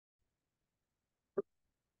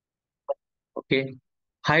Okay.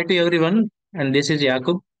 Hi to everyone, and this is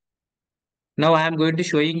Yakub. Now I am going to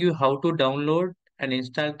showing you how to download and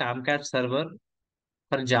install Tomcat server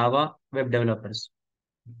for Java web developers.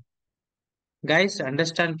 Guys,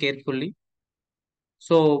 understand carefully.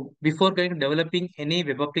 So before going to developing any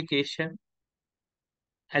web application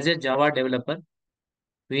as a Java developer,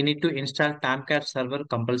 we need to install Tomcat server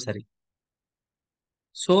compulsory.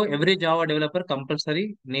 So every Java developer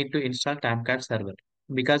compulsory need to install Tomcat server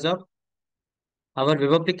because of our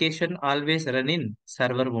web application always run in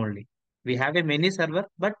server only. We have a mini server,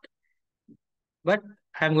 but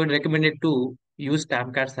I'm going to recommend it to use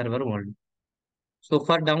Tomcat server only. So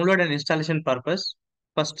for download and installation purpose,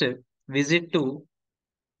 first visit to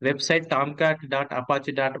website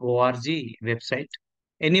tomcat.apache.org website.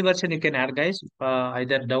 Any version you can add, guys.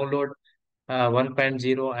 Either download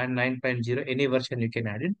 1.0 and 9.0, any version you can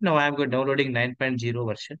add it. Now I am going downloading 9.0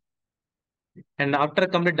 version. And after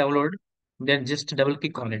complete download, then just double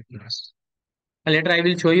click on it. Yes. And later I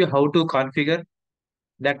will show you how to configure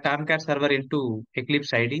that Tomcat server into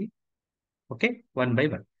Eclipse ID. Okay, one by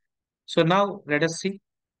one. So now let us see.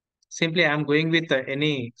 Simply, I am going with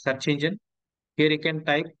any search engine. Here you can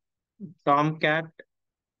type Tomcat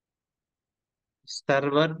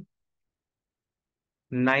server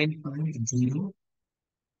 9.0.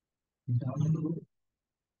 Download.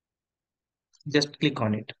 Just click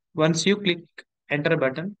on it. Once you click enter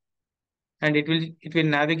button, and it will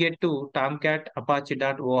navigate to Tomcat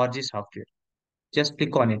Apache.org software. Just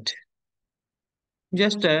click on it.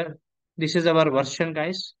 Just this is our version,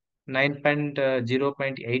 guys.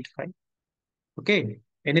 9.0.85. Okay.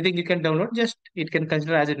 Anything you can download, just it can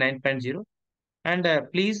consider as a 9.0. And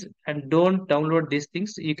please and don't download these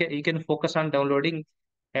things. You can focus on downloading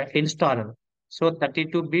installer. So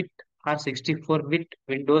 32-bit or 64-bit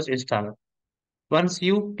Windows installer. Once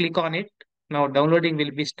you click on it, now downloading will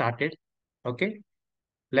be started. Okay,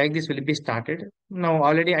 like this will be started. Now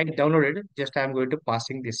already I downloaded. Just I am going to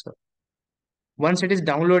passing this one. Once it is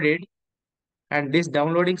downloaded, and this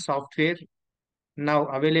downloading software now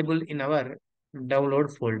available in our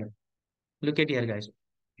download folder. Look at here, guys.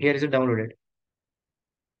 Here is it downloaded.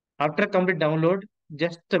 After complete download,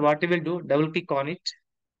 just what you will do, double click on it.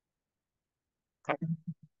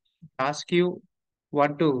 Ask you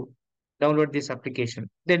want to download this application.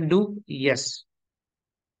 Then do yes.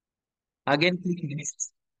 Again click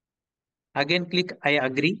next. Again click I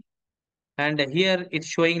agree. And here it's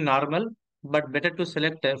showing normal, but better to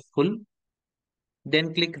select full.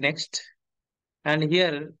 Then click next. And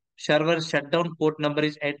here server shutdown port number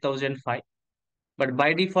is 8005. But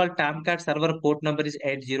by default, Tomcat server port number is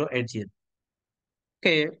 8080.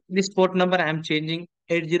 Okay, this port number I am changing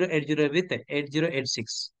 8080 with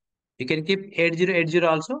 8086. You can keep 8080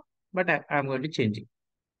 also, but I am going to change it.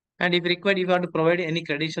 And if required, if you want to provide any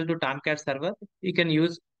credential to Tomcat server, you can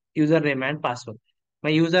use username and password.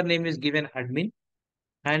 My username is given admin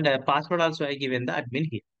and password also I given the admin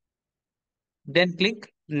here. Then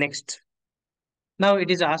click next. Now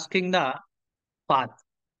it is asking the path.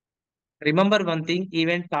 Remember one thing,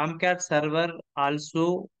 even Tomcat server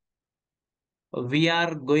also we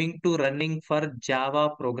are going to running for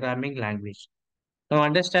Java programming language. Now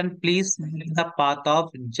understand, please select the path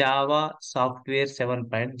of Java software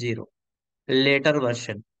 7.0 later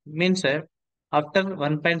version. Means after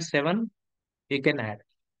 1.7 you can add.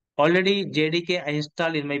 Already JDK I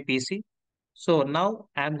installed in my PC. So now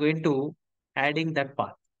I am going to adding that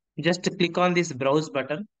path. Just click on this browse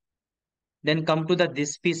button, then come to the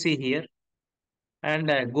this PC here and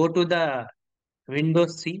go to the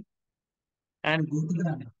Windows C and go to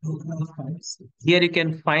the program files. Here you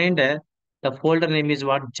can find the folder name is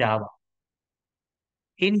what Java.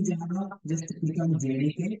 In Java, just click on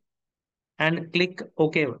JDK and click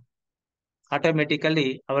OK.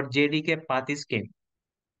 Automatically our JDK path is came.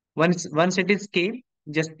 Once it is came,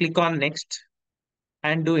 just click on next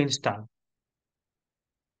and do install.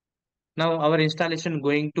 Now our installation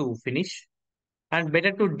going to finish, and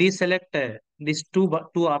better to deselect these two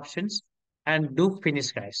options and do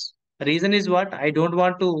finish, guys. Reason is what, I don't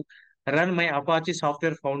want to run my Apache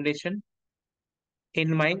software foundation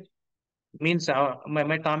in my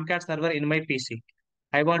my Tomcat server in my PC.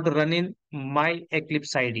 I want to run in my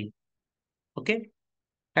Eclipse ID. Okay.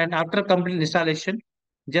 And after complete installation,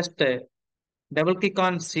 just double click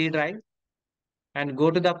on C drive and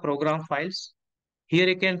go to the program files. Here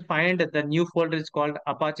you can find the new folder is called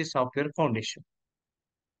Apache Software Foundation.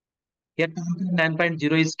 Here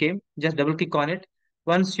 9.0 is came. Just double click on it.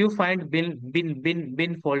 Once you find bin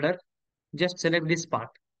folder, just select this part.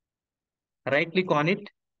 Right click on it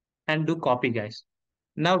and do copy, guys.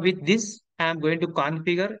 Now with this, I am going to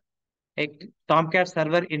configure Tomcat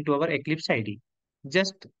server into our Eclipse ID.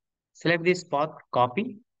 Just select this path,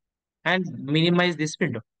 copy, and minimize this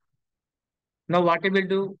window. Now what I will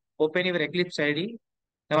do, open your Eclipse ID.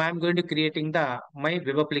 Now I am going to creating the my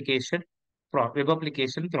web application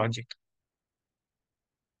project.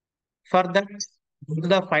 For that, go to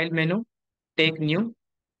the file menu, take new.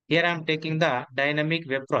 Here I am taking the dynamic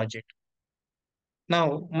web project.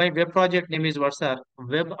 Now my web project name is what's our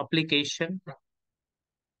web application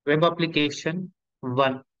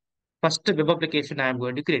one. First web application I am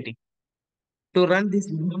going to creating. To run this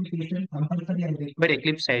web application, compulsory I require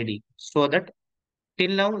Eclipse ID. So that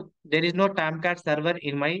till now there is no Tomcat server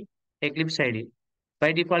in my Eclipse ID.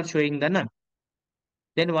 By default showing the none.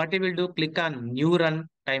 Then what we will do, click on new run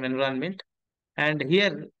time environment. And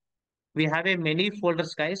here we have a many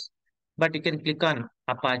folders guys, but you can click on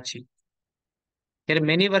Apache. Here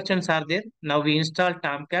many versions are there. Now we install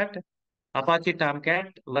Tomcat, Apache Tomcat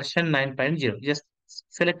version 9.0. Just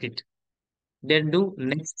select it. Then do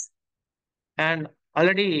next. And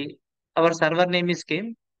already our server name is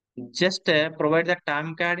came. Just provide the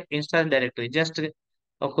Tomcat install directory. Just okay,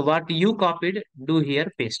 what you copied, do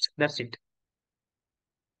here paste. That's it.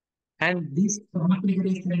 And this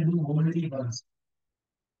configuration do only once.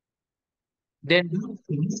 Then do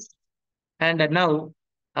finish. And now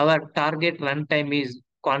our target runtime is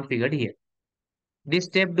configured here. This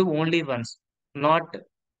step do only once, not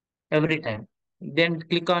every time. Then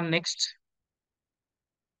click on next.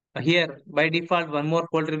 Here by default one more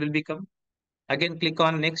folder will become. Again click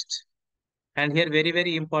on next. And here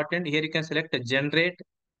very important. Here you can select a generate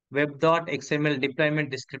web.xml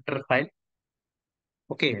deployment descriptor file.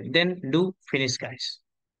 Okay, then do finish guys.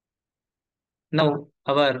 Now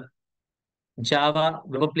our Java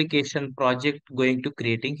web application project going to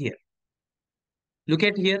creating here. Look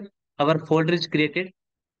at here, our folder is created.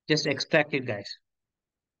 Just extract it guys.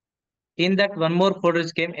 In that one more folder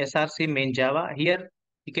came src main Java. Here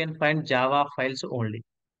you can find Java files only.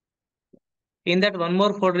 In that one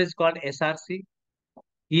more folder is called src.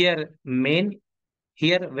 Here main,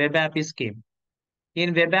 here web app is came.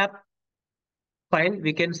 In web app file,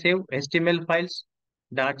 we can save HTML files,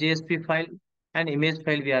 .jsp file, and image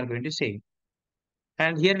file we are going to save.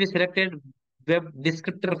 And here we selected web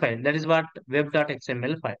descriptor file. That is what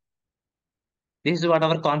web.xml file. This is what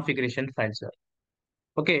our configuration files are.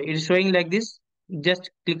 Okay, it is showing like this. Just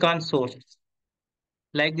click on source.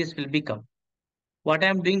 Like this will become. What I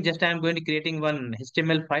am doing, just I am going to creating one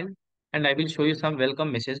HTML file and I will show you some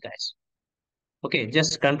welcome message guys. Okay,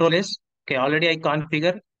 just control S. Okay, already I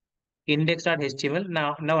configure index.html.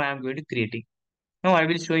 Now I am going to creating. Now I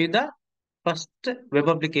will show you the first web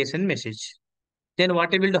application message. Then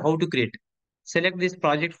what I will do, how to create. Select this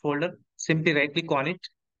project folder, simply right click on it,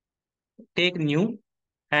 take new,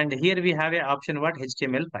 and here we have a option what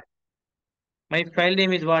HTML file. My file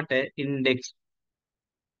name is what index.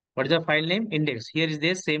 What is the file name? Index. Here is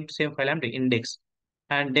the same file I'm doing index.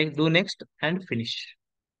 And do next and finish.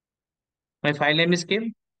 My file name is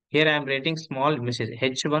came. Here I am writing small message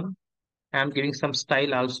h1. I am giving some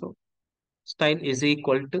style also. Style is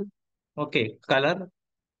equal to okay color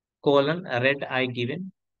colon red I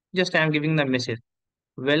given. Just I am giving the message.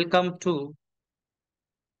 Welcome to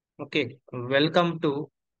okay. Welcome to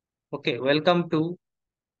okay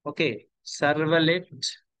servlet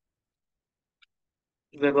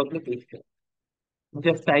web application.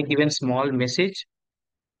 Just I given small message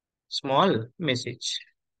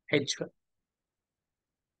h1.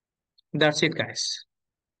 That's it, guys.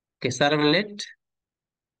 Okay, servlet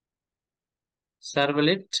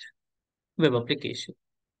web application.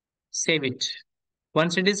 Save it.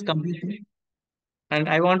 Once it is completed, and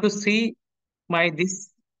I want to see my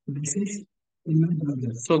this message in my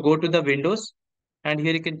browser. So go to the Windows, and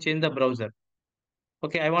here you can change the browser.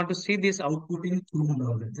 Okay, I want to see this output in Chrome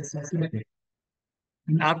browser. Just select it.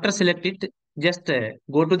 And after select it, just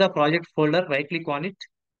go to the project folder, right click on it,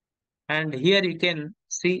 and here you can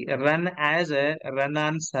see run as a run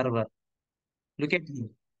on server. Look at here.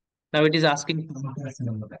 Now it is asking Tomcat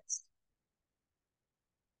server, guys.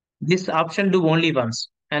 This option do only once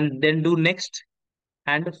and then do next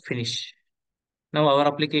and finish. Now our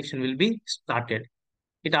application will be started.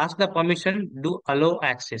 It asks the permission, do allow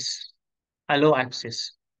access. Allow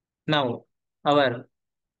access. Now our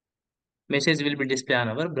message will be displayed on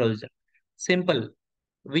our browser. Simple.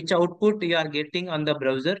 Which output you are getting on the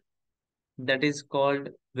browser? That is called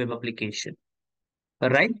web application.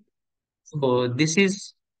 Right? So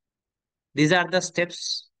these are the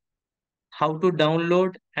steps how to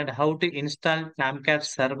download and how to install Tomcat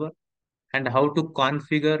server and how to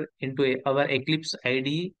configure into our Eclipse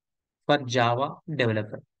IDE for Java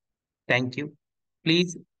developer. Thank you.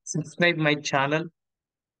 Please subscribe my channel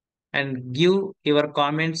and give your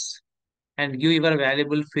comments and give your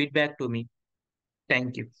valuable feedback to me.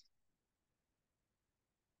 Thank you.